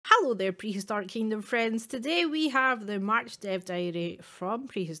Hello there, Prehistoric Kingdom friends. Today we have the March Dev Diary from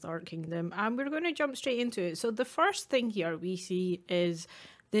Prehistoric Kingdom and we're going to jump straight into it. So the first thing here we see is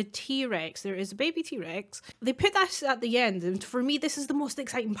the T.Rex. There is a baby T.Rex. They put this at the end, and for me this is the most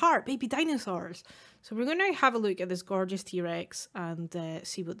exciting part, baby dinosaurs. So we're going to have a look at this gorgeous T.Rex and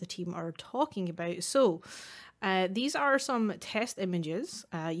see what the team are talking about. So these are some test images.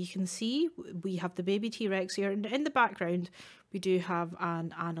 You can see we have the baby T-Rex here, and in the background we do have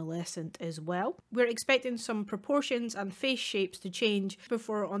an adolescent as well. We're expecting some proportions and face shapes to change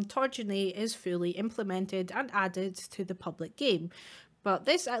before ontogeny is fully implemented and added to the public game. But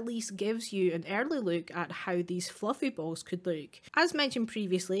this at least gives you an early look at how these fluffy balls could look. As mentioned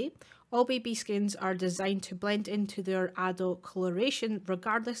previously, all baby skins are designed to blend into their adult coloration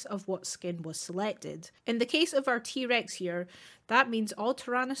regardless of what skin was selected. In the case of our T-Rex here, that means all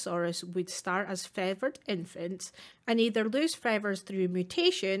Tyrannosaurus would start as feathered infants and either lose feathers through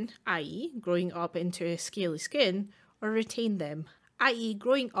mutation, i.e. growing up into a scaly skin, or retain them, i.e.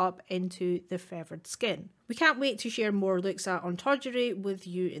 growing up into the feathered skin. We can't wait to share more looks at ontogeny with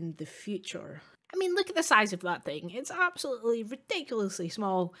you in the future. I mean, look at the size of that thing. It's absolutely ridiculously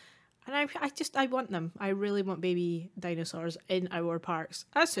small. And I want them. I really want baby dinosaurs in our parks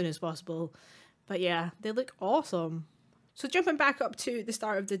as soon as possible. But yeah, they look awesome. So jumping back up to the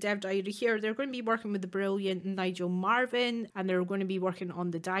start of the dev diary here, they're going to be working with the brilliant Nigel Marvin, and they're going to be working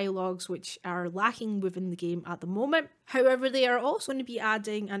on the dialogues which are lacking within the game at the moment. However, they are also going to be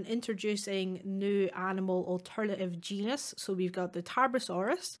adding and introducing new animal alternative genus. So we've got the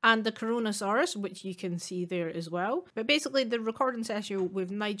Tarbosaurus and the Coronasaurus, which you can see there as well. But basically the recording session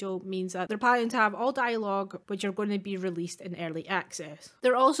with Nigel means that they're planning to have all dialogue which are going to be released in early access.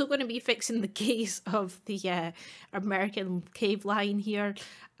 They're also going to be fixing the case of the American cave lion here.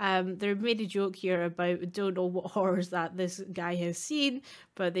 They made a joke here about don't know what horrors that this guy has seen,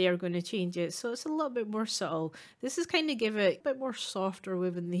 but they are going to change it so it's a little bit more subtle. This is kind of give it a bit more softer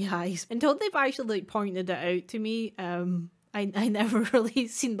within the eyes. Until they've actually pointed it out to me, I never really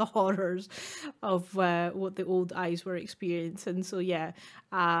seen the horrors of what the old eyes were experiencing. So yeah,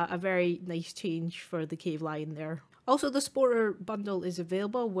 a very nice change for the cave lion there. Also, the Sporer bundle is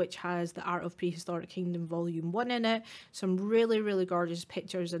available, which has the Art of Prehistoric Kingdom Volume 1 in it. Some really gorgeous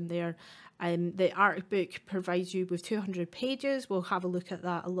pictures in there. The art book provides you with 200 pages. We'll have a look at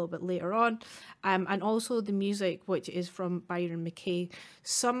that a little bit later on. And also the music, which is from Byron McKay.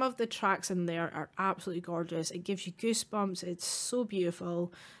 Some of the tracks in there are absolutely gorgeous. It gives you goosebumps. It's so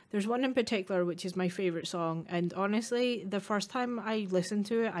beautiful. There's one in particular which is my favourite song, and honestly, the first time I listened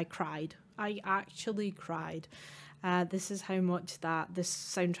to it, I cried. I actually cried. This is how much that this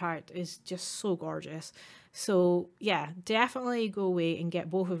soundtrack is just so gorgeous. So yeah, definitely go away and get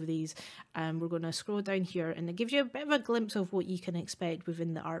both of these. We're going to scroll down here and it gives you a bit of a glimpse of what you can expect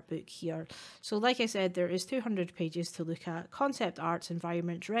within the art book here. So like I said, there is 200 pages to look at: concept arts,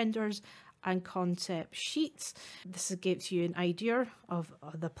 environment renders, and concept sheets. This gives you an idea of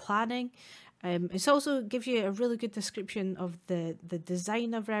the planning. It also gives you a really good description of the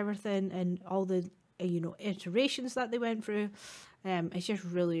design of everything and all the iterations that they went through. It's just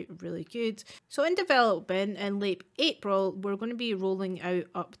really good. So in development in late April, we're going to be rolling out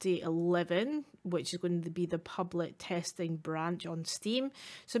update 11, which is going to be the public testing branch on Steam.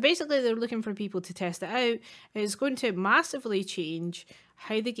 So basically they're looking for people to test it out. It's going to massively change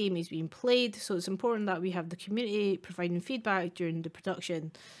how the game is being played, so it's important that we have the community providing feedback during the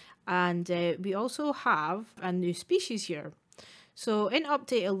production. And we also have a new species here. So in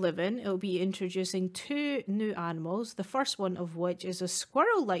update 11, it'll be introducing 2 new animals, the first one of which is a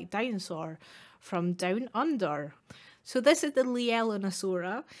squirrel-like dinosaur from Down Under. So this is the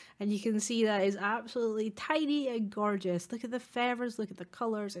Tyrannosaurus, and you can see that is absolutely tiny and gorgeous. Look at the feathers, look at the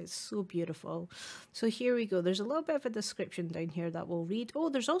colours, it's so beautiful. So here we go, there's a little bit of a description down here that we'll read. Oh,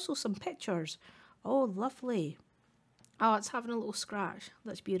 there's also some pictures. Oh, lovely. Oh, it's having a little scratch.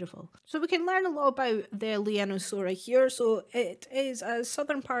 That's beautiful. So we can learn a lot about the Tyrannosaurus here. So it is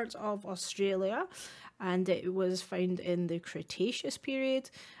southern parts of Australia, and it was found in the Cretaceous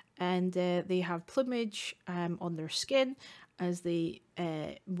period. And they have plumage on their skin as they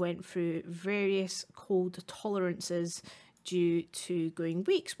went through various cold tolerances due to going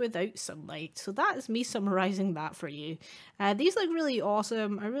weeks without sunlight. So that is me summarising that for you. These look really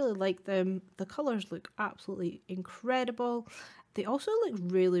awesome. I really like them. The colours look absolutely incredible. They also look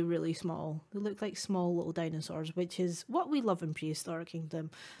really, really small. They look like small little dinosaurs, which is what we love in Prehistoric Kingdom,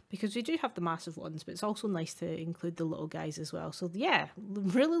 because we do have the massive ones, but it's also nice to include the little guys as well. So yeah,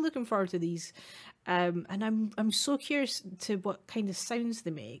 really looking forward to these. And I'm so curious to what kind of sounds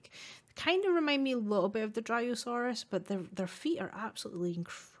they make. They kind of remind me a little bit of the Tyrannosaurus, but their feet are absolutely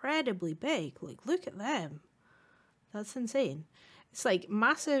incredibly big. Like, look at them. That's insane. It's like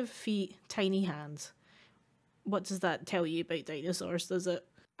massive feet, tiny hands. What does that tell you about dinosaurs, does it?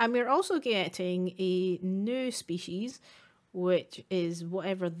 And we're also getting a new species, which is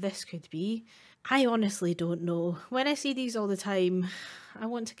whatever this could be. I honestly don't know. When I see these all the time, I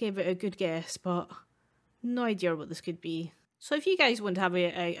want to give it a good guess, but no idea what this could be. So if you guys want to have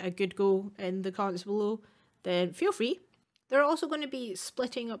a good go in the comments below, then feel free. They're also going to be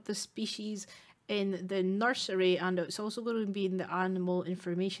splitting up the species in the nursery, and it's also going to be in the animal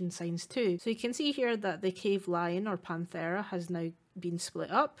information signs too. So you can see here that the cave lion or panthera has now been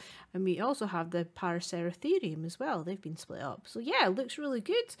split up, and we also have the Paraceratherium as well. They've been split up. So yeah, it looks really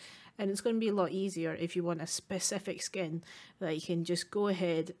good, and it's going to be a lot easier if you want a specific skin that you can just go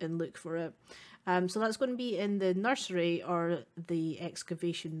ahead and look for it. So that's going to be in the nursery or the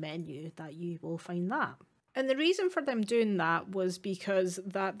excavation menu that you will find that. And the reason for them doing that was because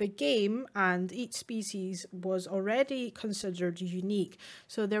that the game and each species was already considered unique.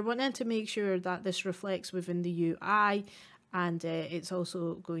 So they're wanting to make sure that this reflects within the UI, and it's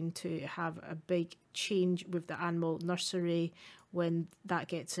also going to have a big change with the animal nursery when that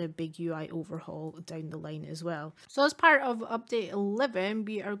gets a big UI overhaul down the line as well. So as part of update 11,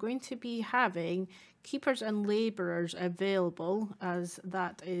 we are going to be having keepers and labourers available, as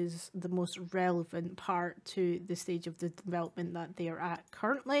that is the most relevant part to the stage of the development that they are at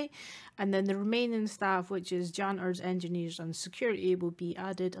currently. And then the remaining staff, which is janitors, engineers and security, will be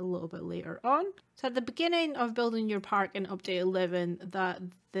added a little bit later on. So at the beginning of building your park in update 11, that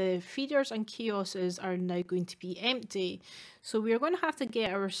the feeders and kiosks are now going to be empty. So we're going to have to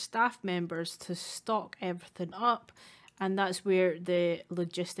get our staff members to stock everything up, and that's where the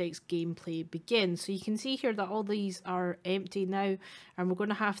logistics gameplay begins. So you can see here that all these are empty now, and we're going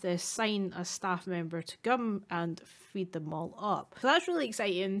to have to assign a staff member to come and feed them all up. So that's really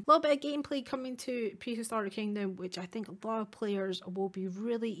exciting. A little bit of gameplay coming to Prehistoric Kingdom, which I think a lot of players will be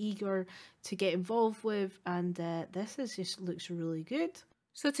really eager to get involved with, and this just looks really good.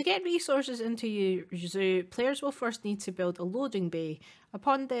 So to get resources into your zoo, players will first need to build a loading bay.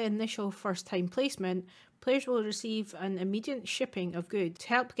 Upon the initial first time placement, players will receive an immediate shipping of goods to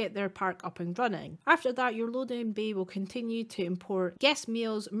help get their park up and running. After that, your loading bay will continue to import guest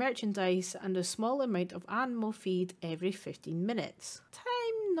meals, merchandise and a small amount of animal feed every 15 minutes.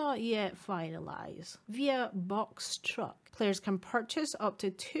 Time not yet finalised. Via box truck, players can purchase up to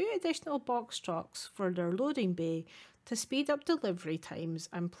 2 additional box trucks for their loading bay to speed up delivery times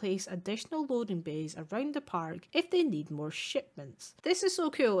and place additional loading bays around the park if they need more shipments. This is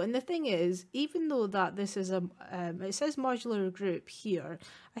so cool, and the thing is, even though that this is a, it says modular group here,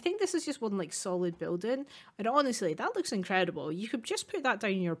 I think this is just one like solid building, and honestly that looks incredible. You could just put that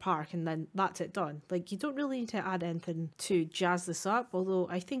down in your park and then that's it done. Like, you don't really need to add anything to jazz this up, although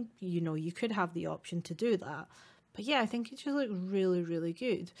I think, you know, you could have the option to do that. But yeah, I think it just looks really, really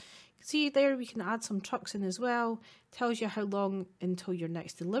good. See there, we can add some trucks in as well. Tells you how long until your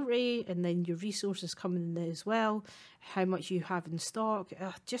next delivery, and then your resources coming in as well, how much you have in stock.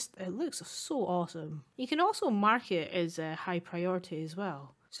 It looks so awesome. You can also mark it as a high priority as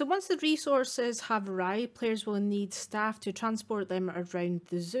well. So once the resources have arrived, players will need staff to transport them around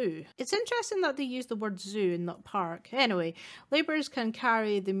the zoo. It's interesting that they use the word zoo and not park. Anyway, labourers can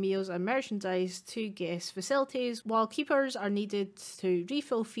carry the meals and merchandise to guest facilities, while keepers are needed to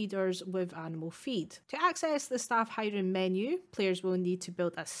refill feeders with animal feed. To access the staff hiring menu, players will need to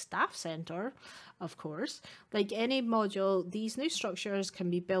build a staff centre. Of course, like any module, these new structures can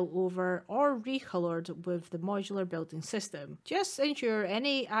be built over or recoloured with the modular building system. Just ensure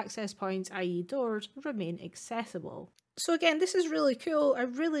any access points, i.e. doors, remain accessible. So again, this is really cool. I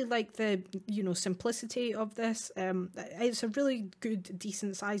really like the, you know, simplicity of this. It's a really good,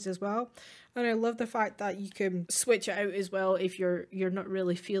 decent size as well. And I love the fact that you can switch it out as well if you're not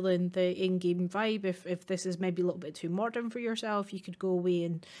really feeling the in-game vibe. If this is maybe a little bit too modern for yourself, you could go away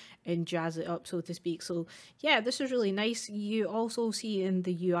and jazz it up, so to speak. So yeah, this is really nice. You also see in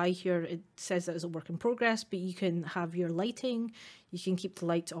the UI here, it says that it's a work in progress, but you can have your lighting. You can keep the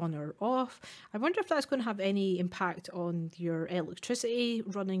lights on or off. I wonder if that's going to have any impact on your electricity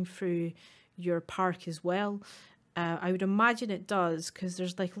running through your park as well. I would imagine it does, because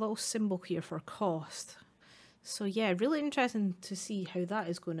there's like a little symbol here for cost. So yeah, really interesting to see how that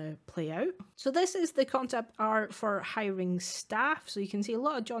is going to play out. So this is the concept art for hiring staff. So you can see a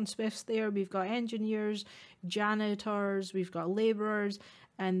lot of John Smiths there. We've got engineers, janitors, we've got labourers,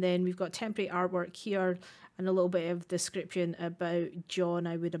 and then we've got temporary artwork here and a little bit of description about John,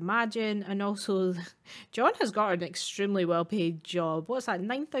 I would imagine. And also, John has got an extremely well-paid job. What's that?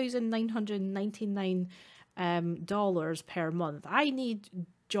 $9,999 dollars per month. I need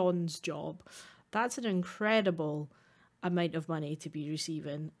John's job. That's an incredible amount of money to be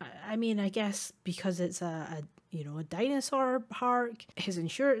receiving. I mean, I guess because it's a dinosaur park, his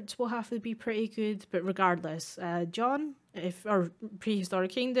insurance will have to be pretty good. But regardless, John, or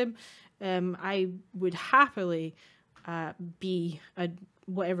Prehistoric Kingdom, I would happily be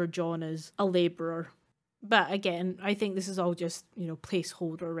whatever John is, a labourer. But again, I think this is all just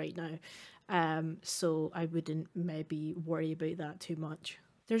placeholder right now. So I wouldn't maybe worry about that too much.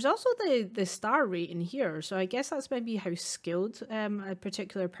 There's also the star rating here, so I guess that's maybe how skilled a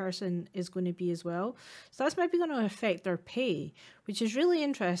particular person is going to be as well. So that's maybe going to affect their pay, which is really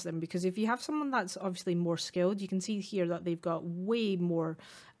interesting, because if you have someone that's obviously more skilled, you can see here that they've got way more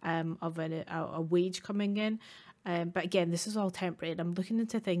of a wage coming in. But again, this is all temporary. I'm looking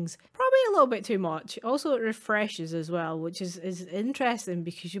into things probably a little bit too much. Also, it refreshes as well, which is interesting,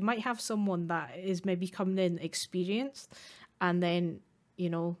 because you might have someone that is maybe coming in experienced, and then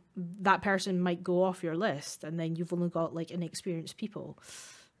that person might go off your list, and then you've only got like inexperienced people.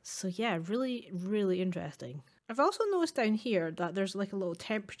 So yeah, really, really interesting. I've also noticed down here that there's like a little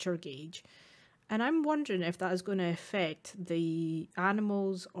temperature gauge, and I'm wondering if that is going to affect the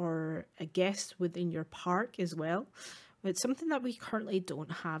animals or guests within your park as well. It's something that we currently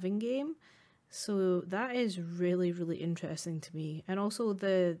don't have in game. So that is really, really interesting to me. And also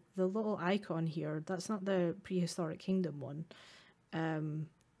the little icon here, that's not the Prehistoric Kingdom one.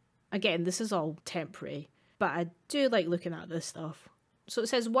 Again, this is all temporary, but I do like looking at this stuff. So it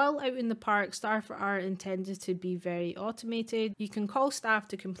says, while out in the park, staff are intended to be very automated. You can call staff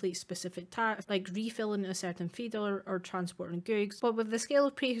to complete specific tasks, like refilling a certain feeder or transporting goods. But with the scale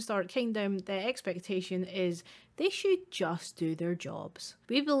of Prehistoric Kingdom, the expectation is they should just do their jobs.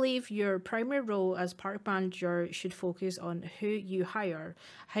 We believe your primary role as park manager should focus on who you hire,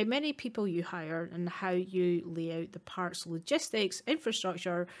 how many people you hire, and how you lay out the park's logistics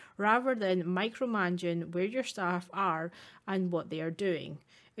infrastructure, rather than micromanaging where your staff are and what they are doing.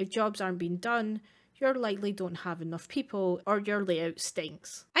 If jobs aren't being done, you likely don't have enough people, or your layout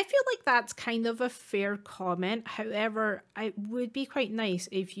stinks. I feel like that's kind of a fair comment. However, it would be quite nice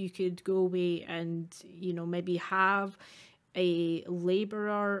if you could go away and, maybe have a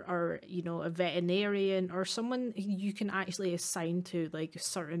labourer or, a veterinarian or someone you can actually assign to like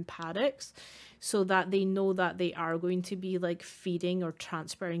certain paddocks, so that they know that they are going to be like feeding or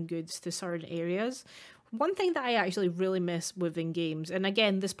transferring goods to certain areas. One thing that I actually really miss within games, and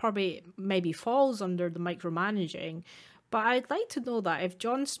again, this probably maybe falls under the micromanaging, but I'd like to know that if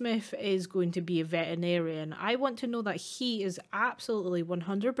John Smith is going to be a veterinarian, I want to know that he is absolutely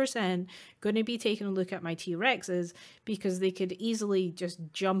 100% going to be taking a look at my T-Rexes, because they could easily just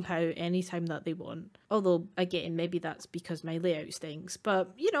jump out anytime that they want. Although, again, maybe that's because my layout stinks.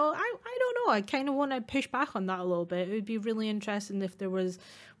 But, I don't know. I kind of want to push back on that a little bit. It would be really interesting if there was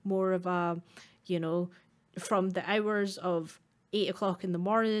more of a, from the hours of 8 o'clock in the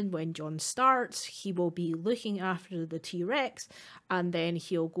morning when John starts, he will be looking after the T-Rex, and then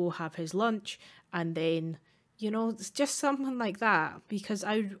he'll go have his lunch, and then, it's just something like that, because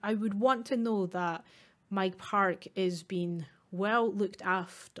I would want to know that my park is being well looked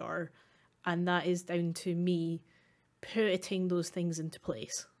after, and that is down to me putting those things into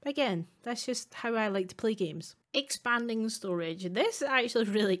place. Again, that's just how I like to play games. Expanding storage. This actually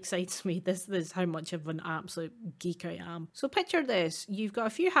really excites me. This is how much of an absolute geek I am. So picture this. You've got a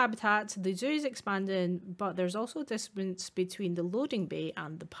few habitats, the zoo is expanding, but there's also a distance between the loading bay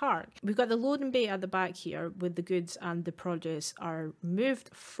and the park. We've got the loading bay at the back here, with the goods and the produce are moved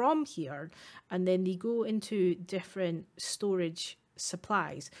from here, and then they go into different storage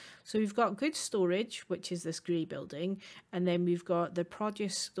supplies. So we've got goods storage, which is this grey building, and then we've got the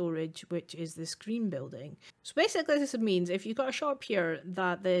produce storage, which is this green building. So basically this means if you've got a shop here,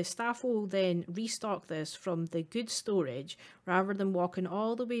 that the staff will then restock this from the goods storage rather than walking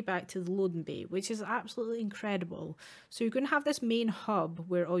all the way back to the loading bay, which is absolutely incredible. So you're going to have this main hub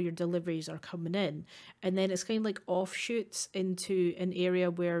where all your deliveries are coming in, and then it's kind of like offshoots into an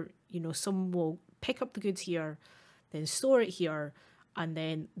area where, someone will pick up the goods here, then store it here, and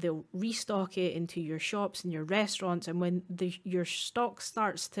then they'll restock it into your shops and your restaurants. And when your stock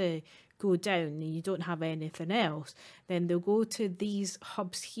starts to go down and you don't have anything else, then they'll go to these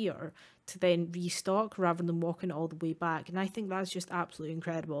hubs here to then restock rather than walking all the way back. And I think that's just absolutely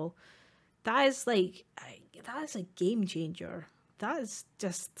incredible. That is like, that is a game changer. That is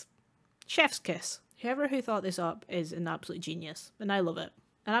just chef's kiss. Whoever who thought this up is an absolute genius, and I love it,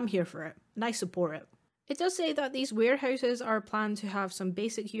 and I'm here for it, and I support it. It does say that these warehouses are planned to have some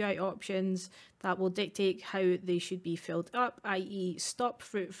basic UI options that will dictate how they should be filled up, i.e. stop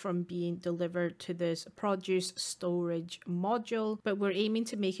fruit from being delivered to this produce storage module, but we're aiming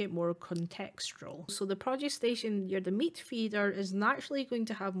to make it more contextual. So the produce station near the meat feeder is naturally going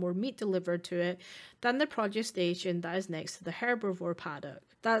to have more meat delivered to it than the produce station that is next to the herbivore paddock.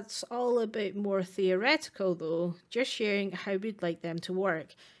 That's all a bit more theoretical though, just sharing how we'd like them to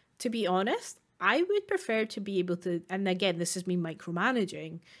work. To be honest, I would prefer to be able to, and again, this is me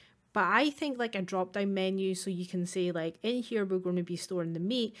micromanaging, but I think like a drop down menu so you can say like, in here we're going to be storing the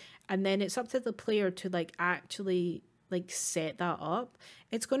meat, and then it's up to the player to like actually like set that up.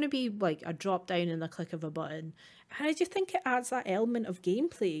 It's going to be like a drop down and a click of a button. And I just think it adds that element of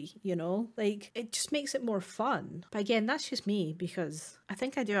gameplay, you know, like it just makes it more fun. But again, that's just me because I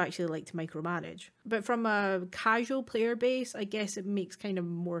think I do actually like to micromanage. But from a casual player base, I guess it makes kind of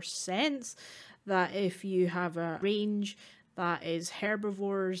more sense that if you have a range that is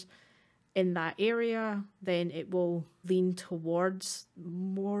herbivores in that area, then it will lean towards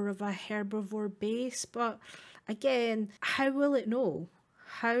more of a herbivore base. But again, how will it know?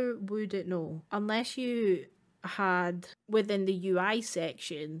 How would it know? Unless you had within the UI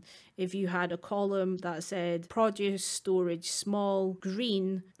section, if you had a column that said produce storage small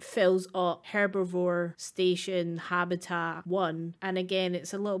green fills up herbivore station habitat 1, and again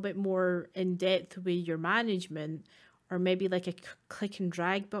it's a little bit more in depth with your management, or maybe like a click and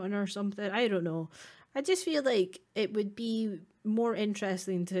drag button or something, I don't know. I just feel like it would be more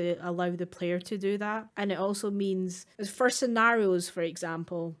interesting to allow the player to do that. And it also means, for scenarios, for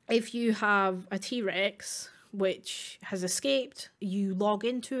example, if you have a T.Rex which has escaped, you log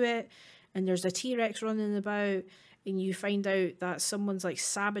into it and there's a T.Rex running about, and you find out that someone's like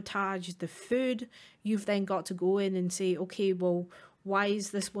sabotaged the food, you've then got to go in and say, okay, well, why is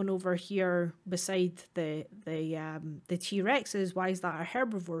this one over here beside the T-Rexes? Why is that a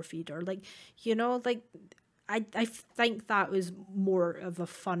herbivore feeder? Like, you know, like I think that was more of a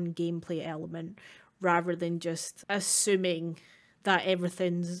fun gameplay element rather than just assuming that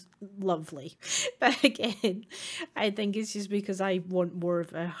everything's lovely. But again, I think it's just because I want more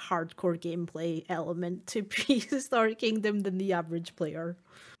of a hardcore gameplay element to Prehistoric Kingdom than the average player.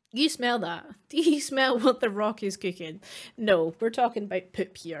 You smell that? Do you smell what the rock is cooking? No, we're talking about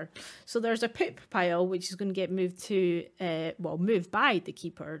poop here. So there's a poop pile which is going to get moved to, moved by the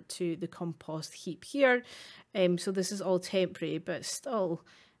keeper to the compost heap here. So this is all temporary, but still,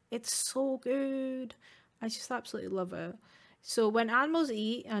 it's so good. I just absolutely love it. So when animals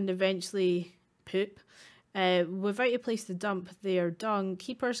eat and eventually poop, without a place to dump their dung,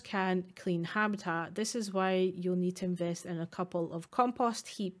 keepers can't clean habitat. This is why you'll need to invest in a couple of compost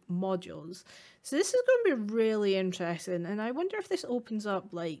heap modules. So this is going to be really interesting, and I wonder if this opens up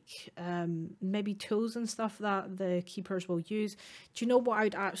like maybe tools and stuff that the keepers will use. Do you know what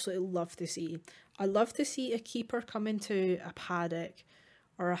I'd absolutely love to see? I'd love to see a keeper come into a paddock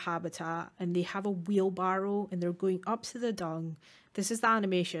or a habitat and they have a wheelbarrow and they're going up to the dung. This is the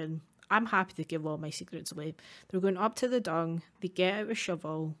animation. I'm happy to give all my secrets away. They're going up to the dung, they get out a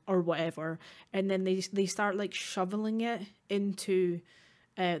shovel or whatever, and then they start like shoveling it into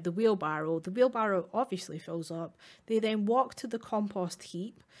the wheelbarrow. The wheelbarrow obviously fills up. They then walk to the compost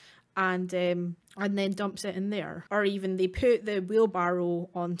heap and then dumps it in there. Or even they put the wheelbarrow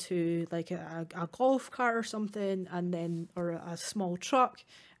onto like a golf cart or something, and then, or a small truck,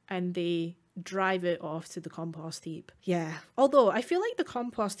 and they drive it off to the compost heap. Yeah, although I feel like the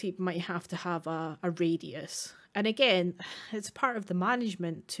compost heap might have to have a radius. And again, it's part of the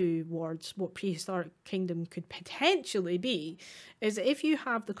management towards what Prehistoric Kingdom could potentially be, is if you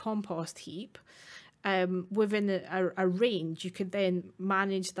have the compost heap within a range, you could then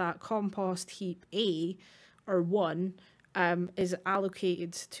manage that compost heap A or 1 is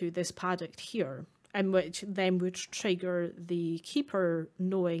allocated to this paddock here, and which then would trigger the keeper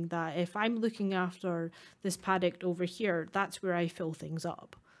knowing that if I'm looking after this paddock over here, that's where I fill things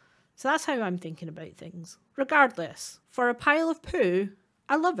up. So that's how I'm thinking about things. Regardless, for a pile of poo,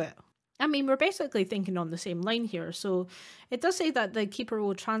 I love it. I mean, we're basically thinking on the same line here. So it does say that the keeper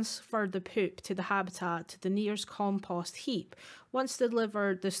will transfer the poop to the habitat to the nearest compost heap. Once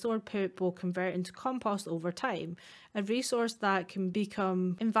delivered, the stored poop will convert into compost over time, a resource that can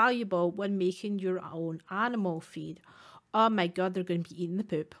become invaluable when making your own animal feed. Oh my god, they're going to be eating the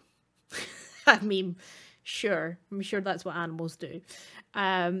poop. I mean, sure, I'm sure that's what animals do.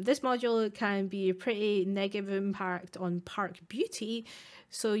 This module can be a pretty negative impact on park beauty,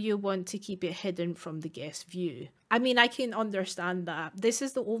 so you'll want to keep it hidden from the guest view. I mean, I can understand that. This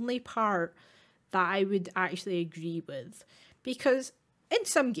is the only part that I would actually agree with, because in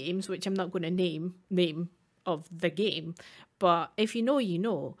some games, which I'm not going to name of the game, but if you know, you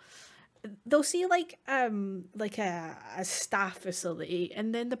know, they'll see like a staff facility,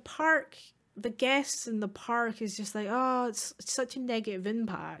 and then the guests in the park is just like, oh, it's such a negative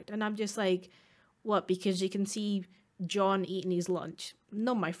impact. And I'm just like, what, because you can see John eating his lunch?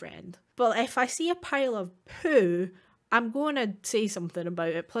 No, my friend. But if I see a pile of poo, I'm going to say something about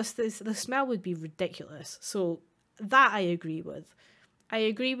it. Plus, the smell would be ridiculous. So that I agree with. I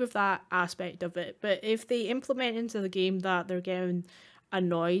agree with that aspect of it. But if they implement into the game that they're getting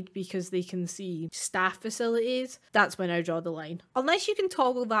annoyed because they can see staff facilities, that's when I draw the line. Unless you can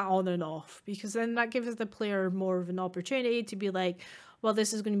toggle that on and off, because then that gives the player more of an opportunity to be like, well,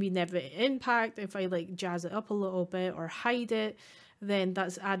 this is going to be negative impact. If I like jazz it up a little bit or hide it, then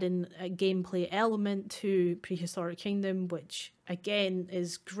that's adding a gameplay element to Prehistoric Kingdom, which again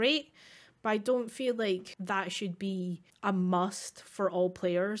is great, but I don't feel like that should be a must for all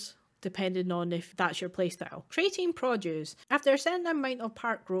players, depending on if that's your playstyle. Creating produce. After a certain amount of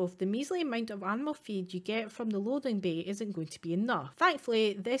park growth, the measly amount of animal feed you get from the loading bay isn't going to be enough.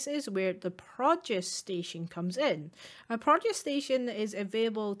 Thankfully, this is where the produce station comes in. A produce station is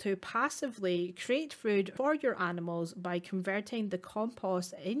available to passively create food for your animals by converting the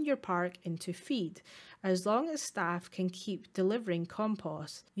compost in your park into feed. As long as staff can keep delivering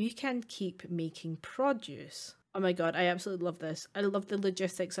compost, you can keep making produce. Oh my god, I absolutely love this. I love the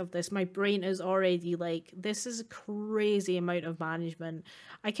logistics of this. My brain is already like, this is a crazy amount of management.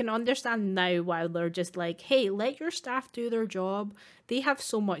 I can understand now why they're just like, hey, let your staff do their job. They have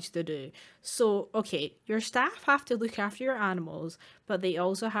so much to do. So, okay, your staff have to look after your animals, but they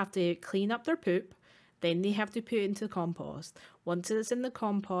also have to clean up their poop. Then they have to put it into compost. Once it's in the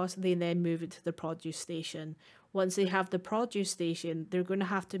compost, they then move it to the produce station. Once they have the produce station, they're going to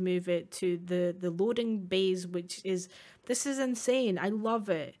have to move it to the loading bays, this is insane. I love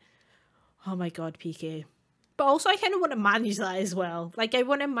it. Oh my god, PK. But also I kind of want to manage that as well. Like, I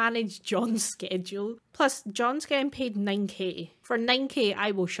want to manage John's schedule. Plus, John's getting paid 9k. For 9k,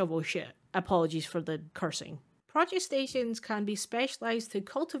 I will shovel shit. Apologies for the cursing. Produce stations can be specialised to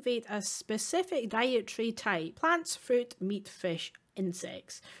cultivate a specific dietary type: plants, fruit, meat, fish,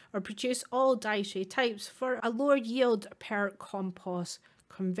 insects, or produce all dietary types for a lower yield per compost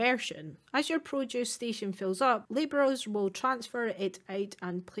conversion. As your produce station fills up, labourers will transfer it out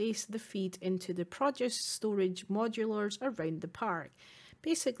and place the feed into the produce storage modulars around the park.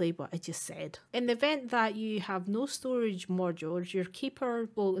 Basically what I just said. In the event that you have no storage modules, your keeper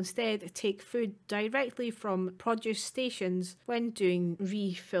will instead take food directly from produce stations when doing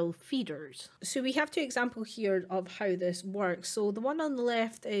refill feeders. So we have two examples here of how this works. So the one on the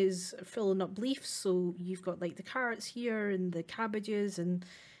left is filling up leaves. So you've got like the carrots here and the cabbages, and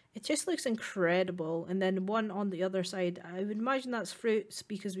it just looks incredible. And then one on the other side, I would imagine that's fruits,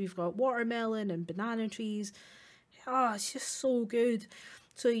 because we've got watermelon and banana trees. Oh, it's just so good.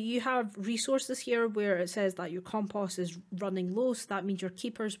 So you have resources here where it says that your compost is running low. So that means your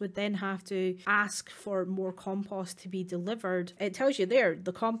keepers would then have to ask for more compost to be delivered. It tells you there,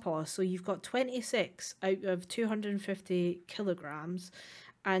 the compost. So you've got 26 out of 250 kilograms,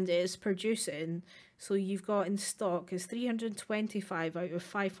 and it is producing. So you've got in stock is 325 out of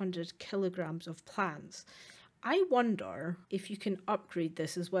 500 kilograms of plants. I wonder if you can upgrade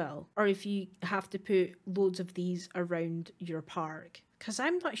this as well, or if you have to put loads of these around your park, because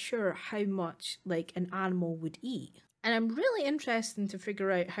I'm not sure how much like an animal would eat. And I'm really interested to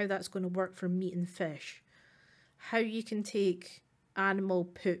figure out how that's going to work for meat and fish. How you can take animal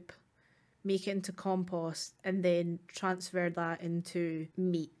poop, make it into compost, and then transfer that into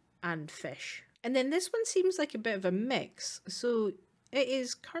meat and fish. And then this one seems like a bit of a mix. So it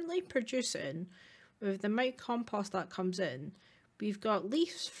is currently producing, with the amount of compost that comes in, we've got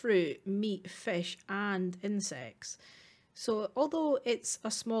leaves, fruit, meat, fish, and insects. So although it's a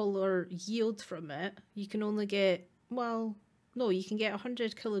smaller yield from it, you can only get, well, no, you can get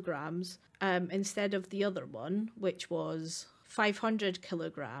 100 kilograms instead of the other one, which was 500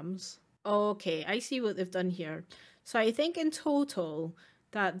 kilograms. Okay, I see what they've done here. So I think in total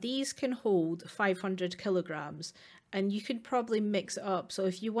that these can hold 500 kilograms. And you could probably mix it up. So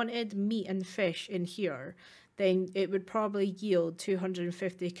if you wanted meat and fish in here, then it would probably yield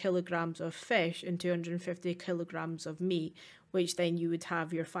 250 kilograms of fish and 250 kilograms of meat, which then you would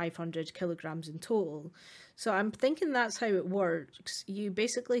have your 500 kilograms in total. So I'm thinking that's how it works. You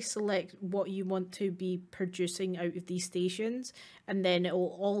basically select what you want to be producing out of these stations, and then it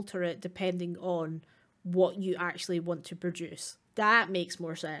will alter it depending on what you actually want to produce. That makes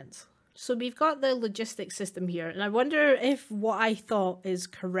more sense. So we've got the logistics system here, and I wonder if what I thought is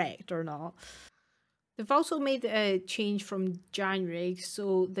correct or not. They've also made a change from January,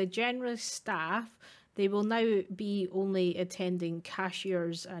 so the general staff, they will now be only attending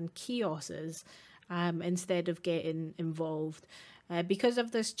cashiers and kiosks instead of getting involved. Because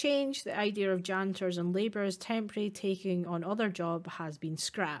of this change, the idea of janitors and labourers temporarily taking on other jobs has been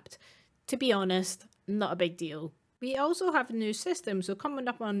scrapped. To be honest, not a big deal. We also have a new system, so coming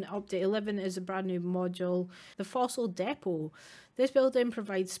up on update 11 is a brand new module, the Fossil Depot. This building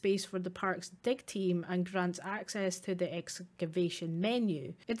provides space for the park's dig team and grants access to the excavation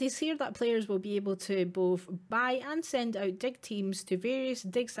menu. It is here that players will be able to both buy and send out dig teams to various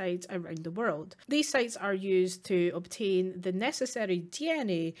dig sites around the world. These sites are used to obtain the necessary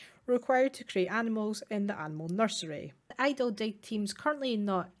DNA required to create animals in the animal nursery. The idle dig teams currently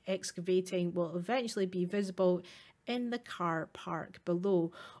not excavating will eventually be visible in the car park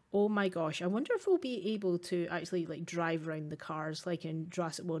below. Oh my gosh, I wonder if we'll be able to actually like drive around the cars like in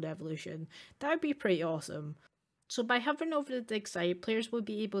Jurassic World Evolution. That would be pretty awesome. So by hovering over the dig site, players will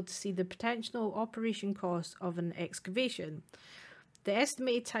be able to see the potential operation cost of an excavation, the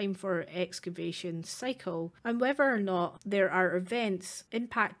estimated time for excavation cycle, and whether or not there are events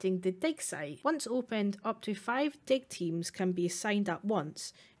impacting the dig site. Once opened, up to 5 dig teams can be assigned at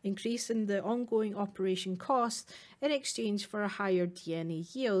once, increasing the ongoing operation cost in exchange for a higher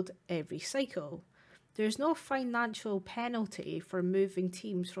DNA yield every cycle. There is no financial penalty for moving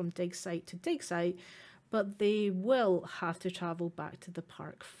teams from dig site to dig site, but they will have to travel back to the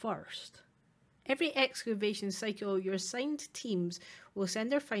park first. Every excavation cycle, your assigned teams will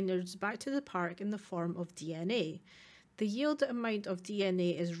send their finders back to the park in the form of DNA. The yield amount of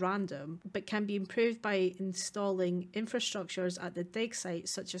DNA is random, but can be improved by installing infrastructures at the dig site,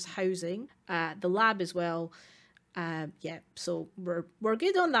 such as housing, the lab as well. So we're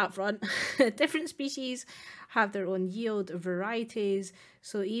good on that front. Different species have their own yield varieties,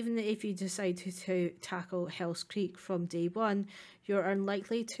 so even if you decide to tackle Hell's Creek from day one, you're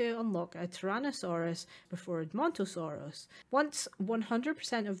unlikely to unlock a Tyrannosaurus before a Montosaurus. Once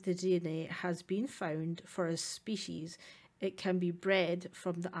 100% of the DNA has been found for a species, it can be bred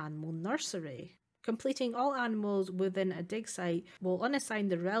from the animal nursery. Completing all animals within a dig site will unassign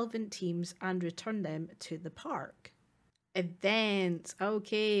the relevant teams and return them to the park. Events.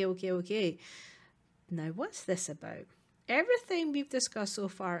 Okay. Now what's this about? Everything we've discussed so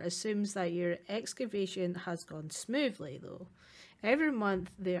far assumes that your excavation has gone smoothly though. Every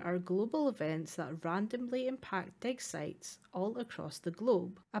month there are global events that randomly impact dig sites all across the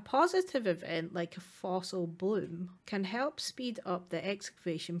globe. A positive event like a fossil bloom can help speed up the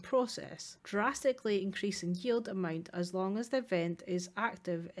excavation process, drastically increasing yield amount as long as the event is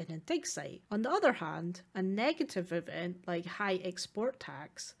active in a dig site. On the other hand, a negative event like high export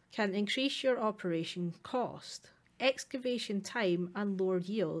tax can increase your operation cost, excavation time and lower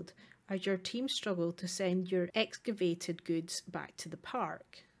yield as your team struggle to send your excavated goods back to the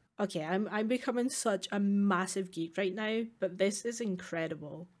park. Okay, I'm becoming such a massive geek right now, but this is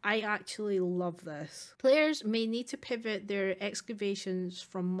incredible. I actually love this. Players may need to pivot their excavations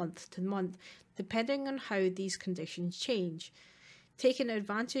from month to month, depending on how these conditions change. Taking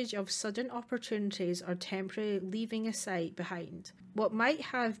advantage of sudden opportunities or temporarily leaving a site behind. What might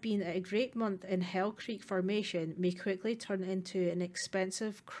have been a great month in Hell Creek Formation may quickly turn into an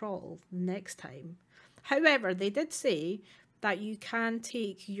expensive crawl next time. However, they did say that you can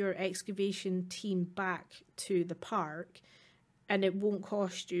take your excavation team back to the park and it won't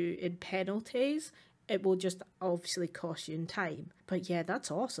cost you in penalties. It will just obviously cost you in time. But yeah,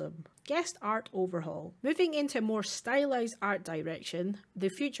 that's awesome. Guest art overhaul. Moving into a more stylized art direction, the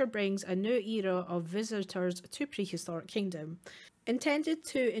future brings a new era of visitors to Prehistoric Kingdom. Intended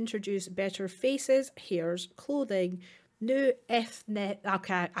to introduce better faces, hairs, clothing, new ethnic...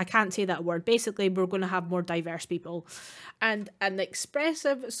 Okay, I can't say that word. Basically, we're going to have more diverse people. And an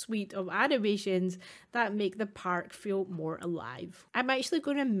expressive suite of animations that make the park feel more alive. I'm actually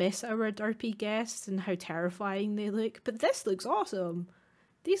going to miss our derpy guests and how terrifying they look, but this looks awesome.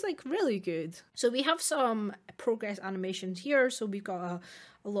 These look really good. So we have some progress animations here. So we've got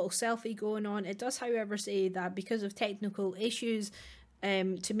a little selfie going on. It does, however, say that because of technical issues,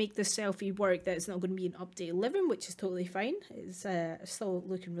 to make the selfie work, that it's not going to be an update 11, which is totally fine. It's still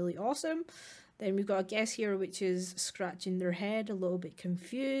looking really awesome. Then we've got a guest here which is scratching their head, a little bit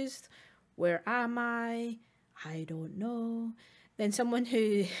confused. Where am I? I don't know. Then someone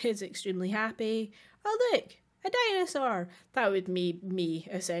who is extremely happy. Oh look, a dinosaur. That would be me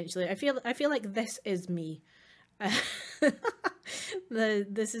essentially. I feel like this is me.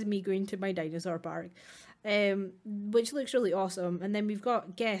 This is me going to my dinosaur park, which looks really awesome. And then we've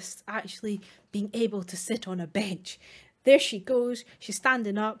got guests actually being able to sit on a bench. There she goes. She's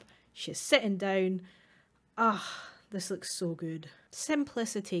standing up. She's sitting down. Ah, this looks so good.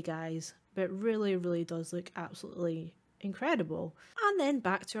 Simplicity, guys, but really, really does look absolutely incredible. And then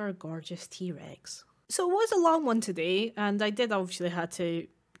back to our gorgeous T-Rex. So it was a long one today, and I did obviously had to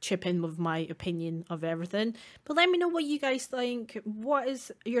chip in with my opinion of everything. But let me know what you guys think. What is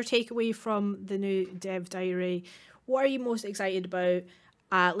your takeaway from the new dev diary? What are you most excited about?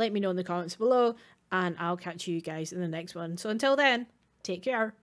 Let me know in the comments below, and I'll catch you guys in the next one. So until then, take care.